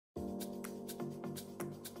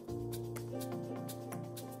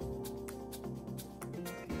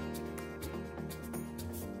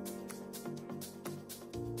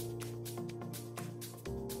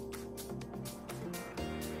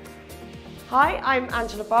Hi, I'm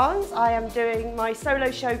Angela Barnes. I am doing my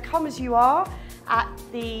solo show Come As You Are at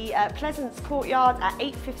the Pleasance Courtyard at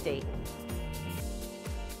 8:50.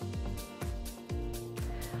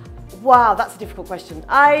 Wow, that's a difficult question.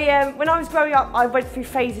 When I was growing up, I went through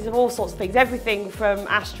phases of all sorts of things, everything from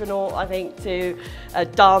astronaut, I think, to a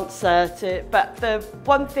dancer, but the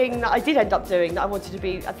one thing that I did end up doing that I wanted to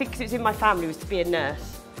be, I think because it was in my family, was to be a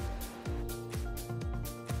nurse.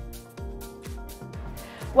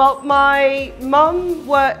 Well, my mum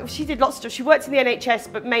she did lots of stuff. She worked in the NHS,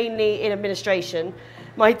 but mainly in administration.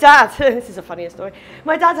 My dad, this is a funnier story,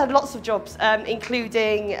 my dad had lots of jobs,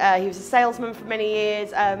 including he was a salesman for many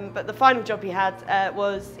years, but the final job he had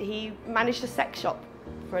was he managed a sex shop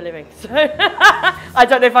for a living. So I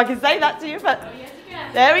don't know if I can say that to you, but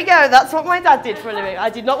there we go, that's what my dad did for a living. I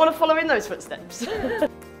did not want to follow in those footsteps.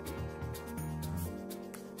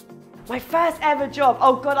 My first ever job,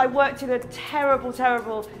 oh God, I worked in a terrible,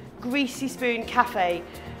 terrible greasy spoon cafe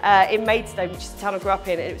in Maidstone, which is the town I grew up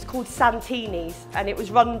in, and it was called Santini's, and it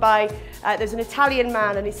was run by, there's an Italian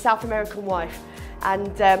man and his South American wife,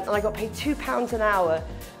 and I got paid £2 an hour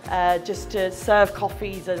just to serve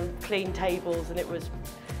coffees and clean tables, and it was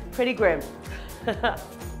pretty grim.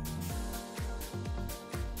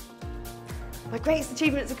 My greatest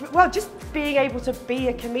achievement as well, just being able to be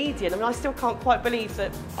a comedian. I mean, I still can't quite believe that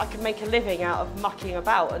I can make a living out of mucking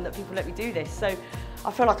about and that people let me do this. So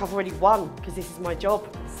I feel like I've already won because this is my job.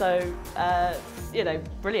 So, you know,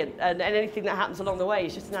 brilliant. And anything that happens along the way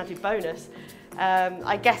is just an added bonus.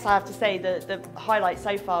 I guess I have to say that the highlight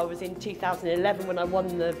so far was in 2011 when I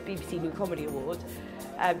won the BBC New Comedy Award.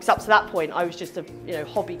 Because up to that point I was just a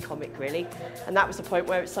hobby comic really, and that was the point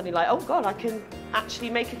where it's suddenly like, oh God, I can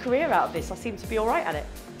actually make a career out of this. I seem to be all right at it.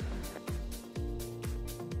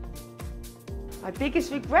 My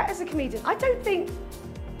biggest regret as a comedian, I don't think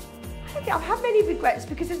I've had many regrets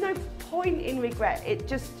because there's no point in regret. It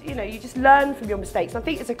just, you just learn from your mistakes. And I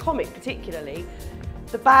think as a comic particularly,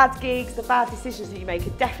 the bad gigs, the bad decisions that you make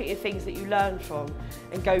are definitely things that you learn from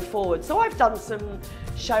and go forward. So I've done some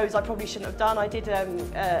shows I probably shouldn't have done. I did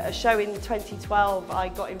a show in 2012. I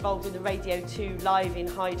got involved in the Radio 2 Live in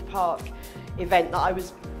Hyde Park event that I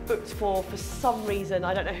was booked for some reason.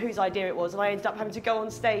 I don't know whose idea it was, and I ended up having to go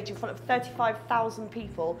on stage in front of 35,000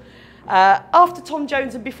 people after Tom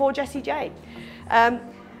Jones and before Jessie J.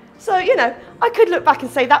 So, I could look back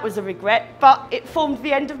and say that was a regret, but it formed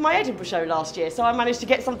the end of my Edinburgh show last year, so I managed to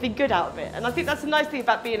get something good out of it. And I think that's the nice thing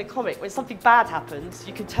about being a comic. When something bad happens,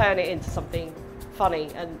 you can turn it into something funny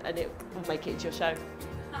and it will make it into your show.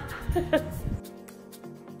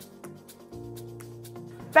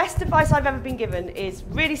 Best advice I've ever been given is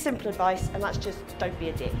really simple advice, and that's just don't be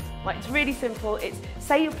a dick. Like, it's really simple. It's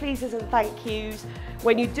say your pleases and thank yous.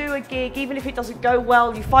 When you do a gig, even if it doesn't go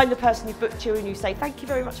well, you find the person who booked you and you say, thank you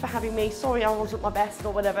very much for having me. Sorry I wasn't my best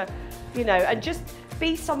or whatever, and just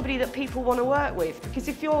be somebody that people want to work with. Because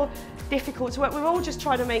if you're difficult to work, we're all just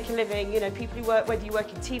trying to make a living. People who work, whether you work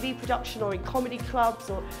in TV production or in comedy clubs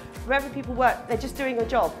or wherever people work, they're just doing a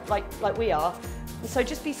job like we are. And so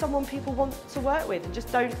just be someone people want to work with, and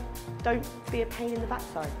just don't be a pain in the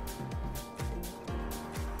backside.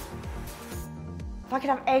 If I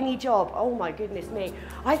could have any job, oh my goodness me.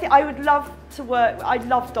 I think I would love to work, I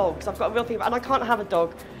love dogs. I've got a real thing, and I can't have a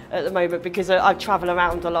dog at the moment because I travel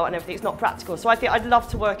around a lot and everything. It's not practical. So I think I'd love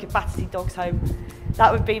to work at Battersea Dogs Home.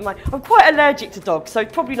 That would be I'm quite allergic to dogs, so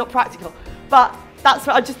probably not practical. But that's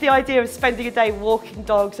just the idea of spending a day walking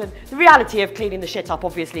dogs, and the reality of cleaning the shit up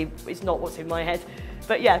obviously is not what's in my head.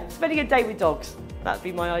 But yeah, spending a day with dogs, that'd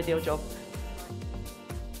be my ideal job.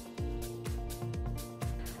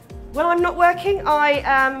 When I'm not working, I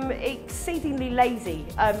am exceedingly lazy.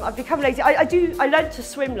 I've become lazy. I learned to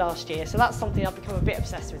swim last year, so that's something I've become a bit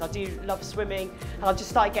obsessed with. I do love swimming, and I've just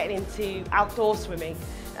started getting into outdoor swimming.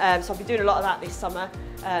 So I've been doing a lot of that this summer,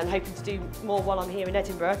 and hoping to do more while I'm here in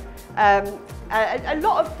Edinburgh. A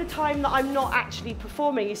lot of the time that I'm not actually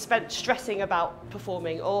performing is spent stressing about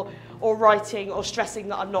performing, or writing, or stressing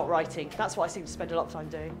that I'm not writing. That's what I seem to spend a lot of time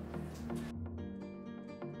doing.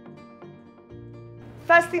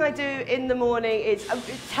 First thing I do in the morning is,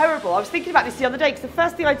 it's terrible. I was thinking about this the other day, because the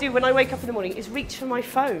first thing I do when I wake up in the morning is reach for my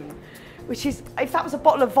phone. Which is, if that was a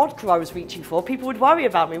bottle of vodka I was reaching for, people would worry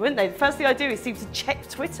about me, wouldn't they? The first thing I do is seem to check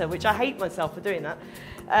Twitter, which I hate myself for doing that.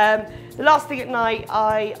 The last thing at night,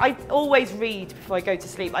 I always read before I go to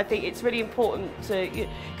sleep. I think it's really important to,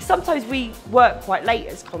 sometimes we work quite late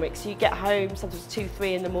as comics. You get home sometimes 2,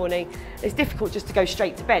 3 in the morning. It's difficult just to go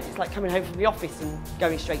straight to bed. It's like coming home from the office and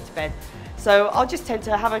going straight to bed. So I'll just tend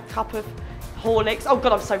to have a cup of Horlicks. Oh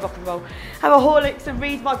God, I'm so rock and roll. Have a Horlicks and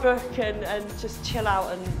read my book and just chill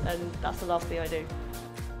out, and that's the last thing I do.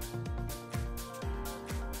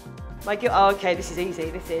 Oh, okay, this is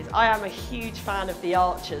easy, I am a huge fan of The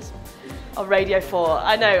Archers on Radio 4.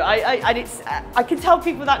 I know, I can tell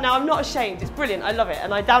people that now, I'm not ashamed, it's brilliant, I love it.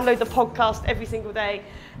 And I download the podcast every single day,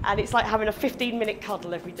 and it's like having a 15-minute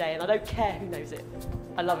cuddle every day, and I don't care who knows it.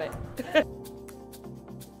 I love it.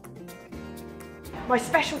 My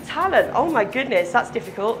special talent, oh my goodness, that's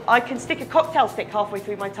difficult. I can stick a cocktail stick halfway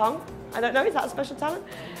through my tongue. I don't know, is that a special talent?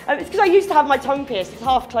 It's because I used to have my tongue pierced, it's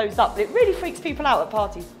half closed up, but it really freaks people out at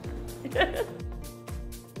parties.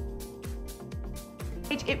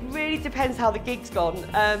 It really depends how the gig's gone.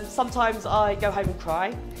 Sometimes I go home and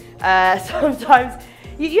cry. Sometimes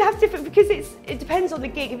you have different, because it depends on the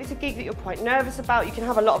gig. If it's a gig that you're quite nervous about, you can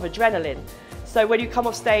have a lot of adrenaline. So when you come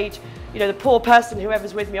off stage, you know, the poor person,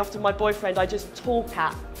 whoever's with me, often my boyfriend, I just talk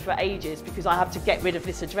at for ages because I have to get rid of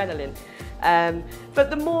this adrenaline. But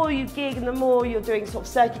the more you gig and the more you're doing sort of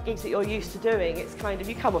circuit gigs that you're used to doing, it's kind of,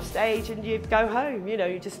 you come off stage and you go home, you know,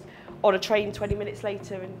 you just on a train 20 minutes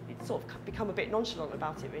later, and you sort of become a bit nonchalant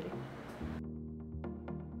about it, really.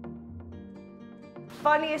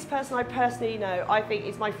 Funniest person I personally know, I think,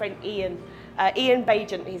 is my friend Ian. Ian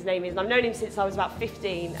Bajent, his name is, and I've known him since I was about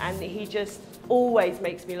 15, and he just always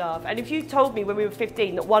makes me laugh. And if you told me when we were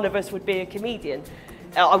 15 that one of us would be a comedian,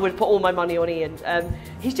 I would put all my money on Ian.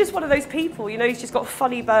 He's just one of those people, you know, he's just got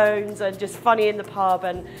funny bones and just funny in the pub,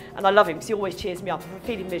 and I love him because he always cheers me up. If I'm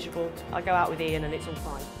feeling miserable, I go out with Ian and it's all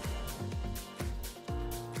fine.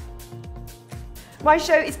 My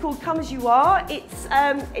show is called Come As You Are.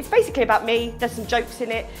 It's basically about me. There's some jokes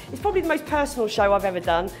in it. It's probably the most personal show I've ever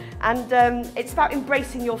done. And it's about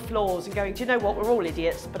embracing your flaws and going, do you know what, we're all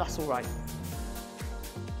idiots, but that's all right.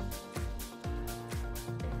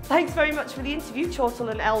 Thanks very much for the interview, Chortle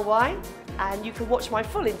and LY. And you can watch my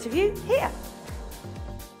full interview here.